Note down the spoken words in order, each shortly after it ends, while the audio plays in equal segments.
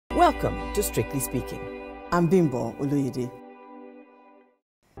Welcome to Strictly Speaking. I'm Bimbo, OLOYEDE.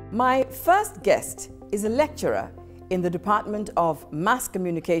 My first guest is a lecturer in the Department of Mass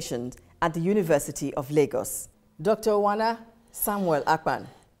Communications at the University of Lagos. Dr. Unwana Samuel Akpan,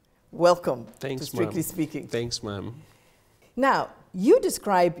 welcome to Strictly Speaking. Thanks, ma'am. Now, you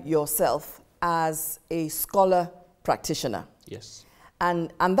describe yourself as a scholar practitioner. Yes.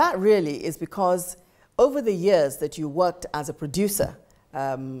 And that really is because over the years that you worked as a producer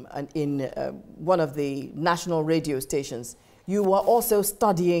in one of the national radio stations, you were also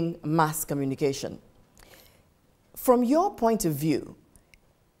studying mass communication. From your point of view,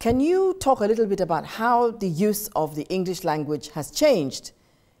 can you talk a little bit about how the use of the English language has changed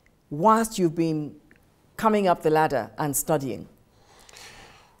whilst you've been coming up the ladder and studying?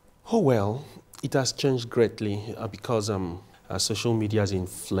 Oh, well, it has changed greatly because social media has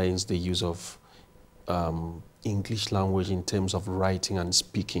influenced the use of English language in terms of writing and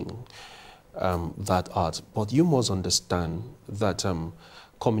speaking that art. But you must understand that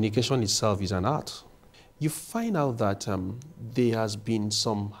communication itself is an art. You find out that there has been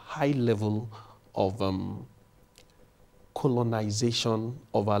some high level of colonization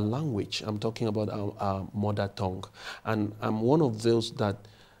of our language. I'm talking about our mother tongue. And I'm one of those that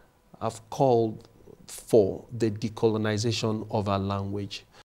have called for the decolonization of our language.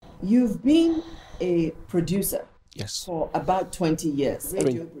 You've been a producer, yes, for about 20 years.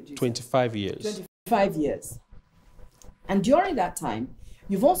 Radio producer. 25 years. 25 years. And during that time,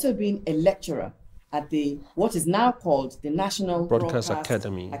 you've also been a lecturer at what is now called the National Broadcast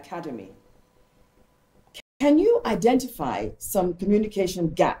Academy. Can you identify some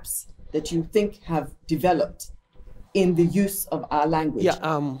communication gaps that you think have developed in the use of our language?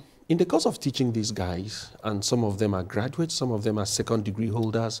 Yeah, in the course of teaching these guys, and some of them are graduates, some of them are second degree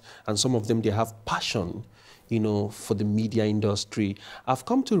holders, and some of them, they have passion, for the media industry. I've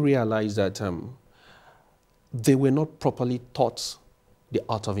come to realize that they were not properly taught the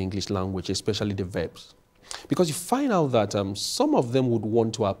art of English language, especially the verbs. Because you find out that some of them would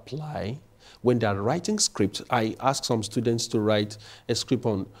want to apply when they are writing scripts. I asked some students to write a script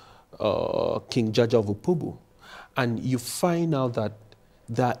on King Jaja of Upubu, and you find out that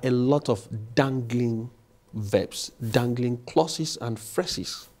there are a lot of dangling verbs, dangling clauses and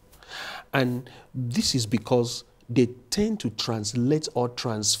phrases. And this is because they tend to translate or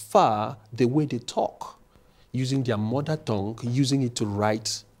transfer the way they talk, using their mother tongue, using it to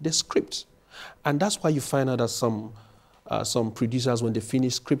write the script. And that's why you find out that some producers, when they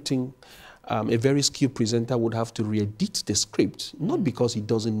finish scripting, a very skilled presenter would have to re-edit the script, not because he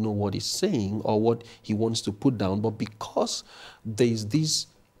doesn't know what he's saying or what he wants to put down, but because there is this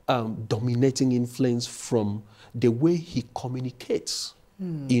dominating influence from the way he communicates.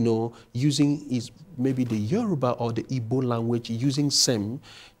 Using maybe the Yoruba or the Igbo language, using SEM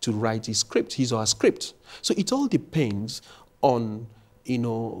to write his script, his or her script. So it all depends on,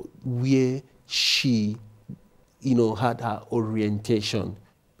 where she, had her orientation.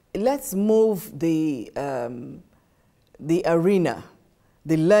 Let's move the arena,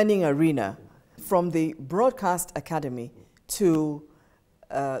 the learning arena, from the Broadcast Academy to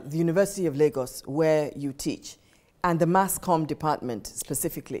the University of Lagos, where you teach, and the Mass Comm department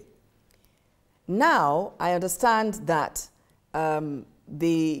specifically. Now, I understand that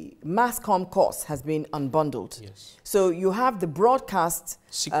the Mass Comm course has been unbundled. Yes. So you have the broadcast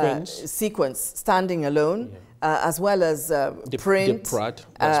sequence standing alone, as well as print,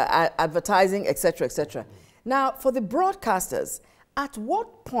 advertising, etc., etc. Now, for the broadcasters, at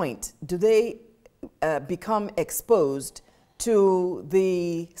what point do they become exposed to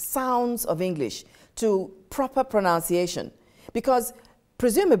the sounds of English, to proper pronunciation? Because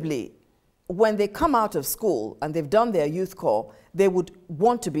presumably, when they come out of school and they've done their youth corps, they would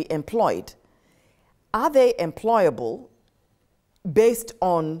want to be employed. Are they employable based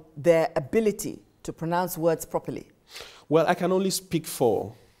on their ability to pronounce words properly? Well, I can only speak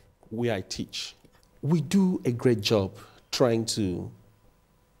for where I teach. We do a great job trying to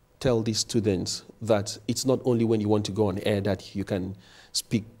tell these students that it's not only when you want to go on air that you can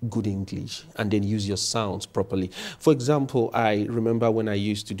speak good English and then use your sounds properly. For example, I remember when I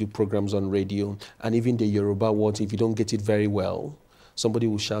used to do programs on radio, and even the Yoruba words, if you don't get it very well, somebody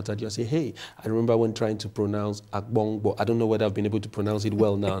will shout at you and say, hey, I remember when trying to pronounce Akpan, but I don't know whether I've been able to pronounce it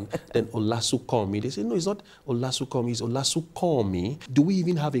well now. Then Olasukomi. They say, no, it's not Olasukomi, it's Olasukomi. Do we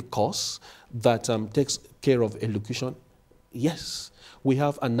even have a course that takes care of elocution? Yes. We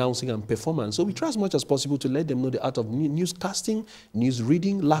have announcing and performance. So we try as much as possible to let them know the art of newscasting, news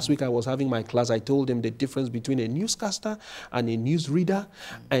reading. Last week I was having my class. I told them the difference between a newscaster and a newsreader,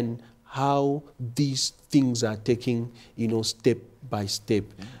 and how these things are taken, step by step.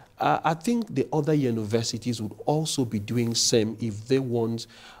 I think the other universities would also be doing same if they want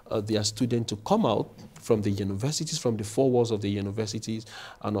their students to come out from the universities, from the four walls of the universities,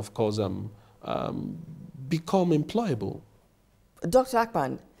 and of course become employable. Dr.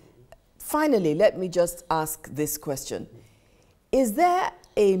 Akpan, finally, let me just ask this question. Is there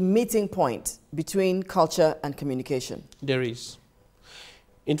a meeting point between culture and communication? There is.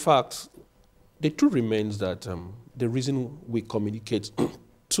 In fact, the truth remains that the reason we communicate,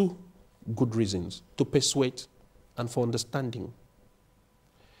 two good reasons: to persuade and for understanding.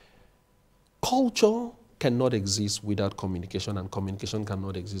 Culture cannot exist without communication, and communication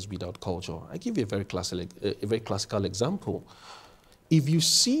cannot exist without culture. I give you a very classical example. If you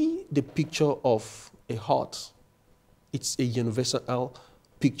see the picture of a heart, it's a universal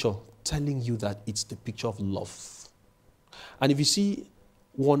picture telling you that it's the picture of love. And if you see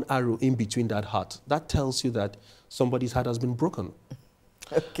one arrow in between that heart, that tells you that somebody's heart has been broken.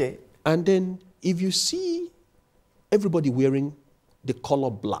 Okay. And then if you see everybody wearing the color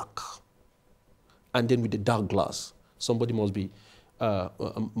black, and then with the dark glass, somebody must be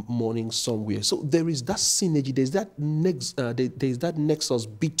mourning somewhere. So there is that synergy, there's that nexus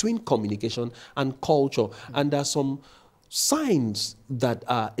between communication and culture. And there are some signs that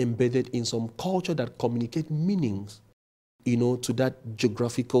are embedded in some culture that communicate meanings, you know, to that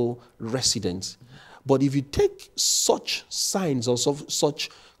geographical residence. But if you take such signs or such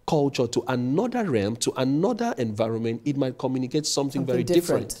culture to another realm, to another environment, it might communicate something very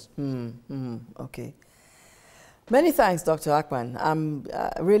different. Okay. Many thanks, Dr. Akpan. I'm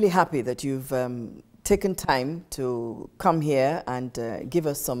really happy that you've taken time to come here and give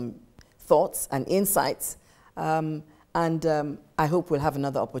us some thoughts and insights. I hope we'll have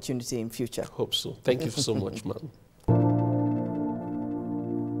another opportunity in future. Hope so. Thank you so much, ma'am.